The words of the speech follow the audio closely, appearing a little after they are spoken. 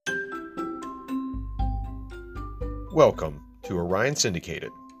Welcome to Orion Syndicated,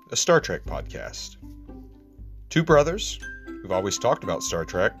 a Star Trek podcast. Two brothers, who've always talked about Star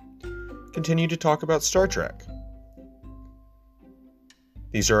Trek, continue to talk about Star Trek.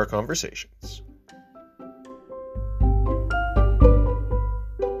 These are our conversations.